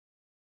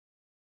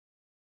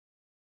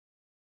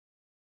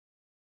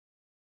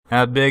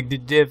I beg to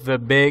differ,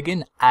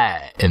 begging.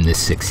 I am the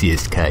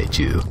sexiest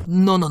kaiju.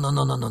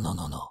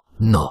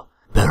 No,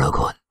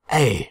 Paragon.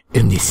 I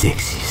am the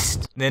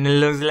sexiest. Then it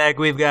looks like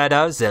we've got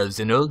ourselves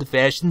an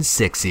old-fashioned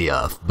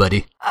sexy-off,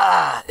 buddy.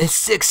 Ah, a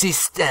sexy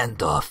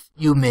standoff.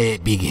 You may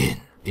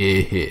begin.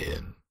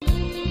 Ahem.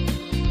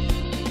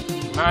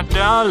 My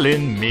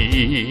darling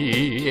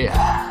me,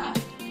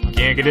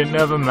 can't get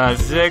enough of my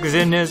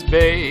sexiness,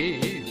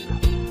 babe.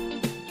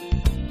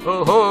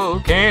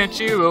 Oh, can't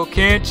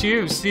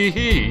you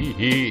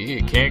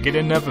see? Can't get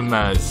enough of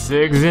my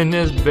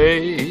sexiness,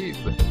 babe.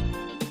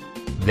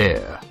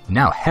 There.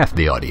 Now half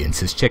the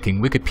audience is checking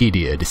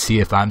Wikipedia to see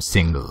if I'm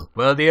single,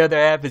 while the other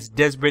half is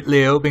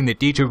desperately hoping the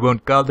teacher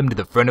won't call them to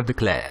the front of the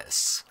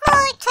class.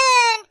 My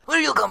turn! Where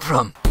you come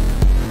from?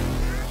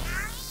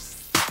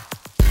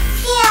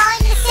 Yeah,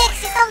 I'm the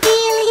sexiest, I'm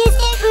really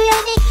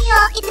embryonic.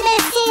 Yeah, it's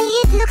messy,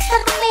 it looks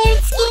like a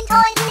married skin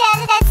on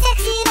leather that's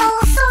sexy in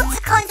all sorts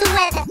of kinds of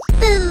weather.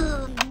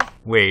 Boom!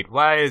 Wait,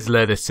 why is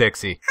leather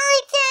sexy?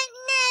 I don't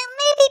know,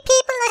 maybe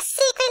people are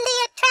secretly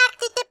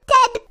attracted to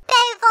dead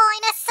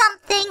bovine or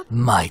something.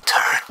 My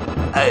turn.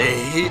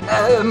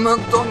 I am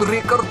Don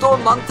Ricardo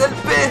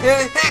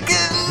Mantelpegen.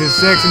 His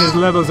sexiness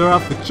levels are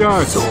off the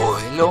charts.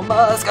 Soy lo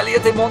más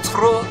caliente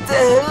monstruo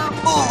del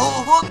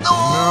mundo.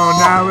 No,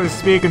 now we're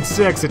speaking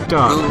sexy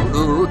talk.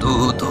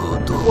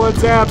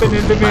 What's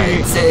happening to me?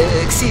 My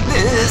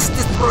sexiness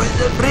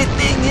destroys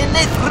everything in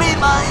a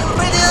 3-mile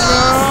radius.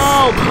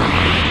 No!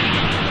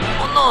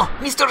 Oh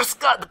no, Mr.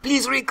 Scott,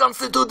 please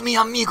reconstitute mi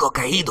amigo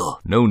caído.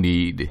 No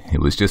need. It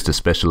was just a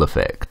special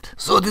effect.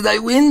 So did I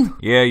win?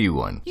 Yeah, you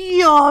won.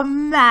 Your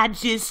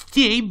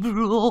Majesty,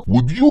 bro.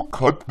 Would you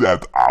cut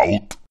that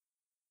out?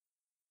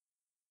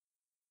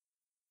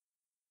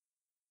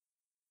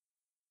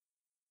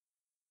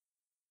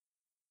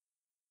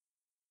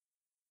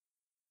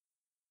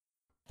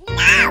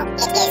 Now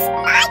it is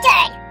my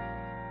turn.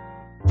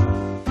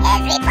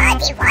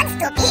 Everybody wants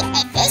to be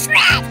a fish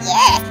rat,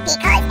 yes,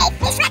 because a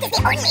fish rat is the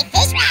only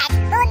fish rat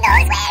who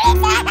knows where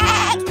it's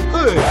at.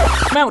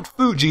 Hey, Mount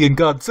Fuji and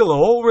Godzilla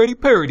already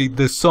parodied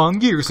this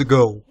song years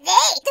ago.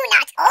 They do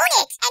not own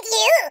it, and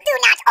you do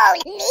not own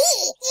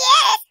me,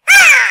 yes,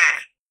 ha!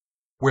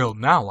 Well,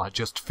 now I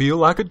just feel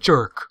like a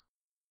jerk.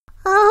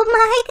 Oh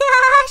my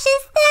gosh,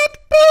 is that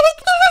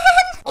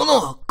bacon? Oh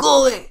no,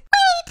 go away.